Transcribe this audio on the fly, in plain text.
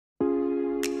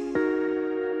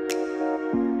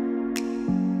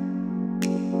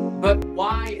But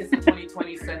why is the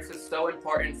 2020 census so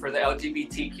important for the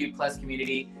LGBTQ plus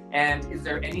community? And is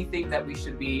there anything that we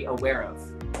should be aware of?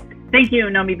 Thank you,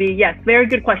 Nomi B. Yes, very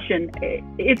good question.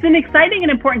 It's an exciting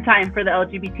and important time for the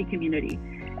LGBT community.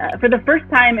 For the first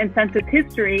time in census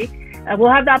history, we'll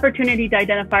have the opportunity to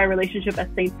identify a relationship as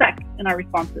same-sex in our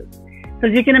responses. So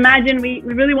as you can imagine, we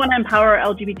really want to empower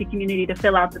our LGBT community to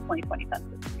fill out the 2020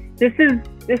 census.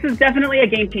 This is definitely a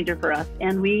game changer for us,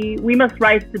 and we must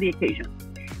rise to the occasion.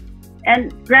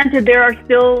 And granted, there are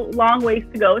still long ways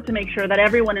to go to make sure that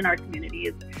everyone in our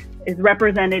community is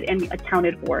represented and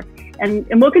accounted for. And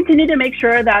we'll continue to make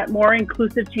sure that more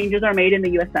inclusive changes are made in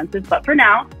the US Census. But for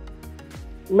now,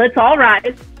 let's all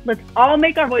rise, let's all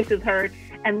make our voices heard,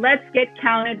 and let's get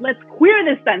counted. Let's queer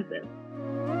this census.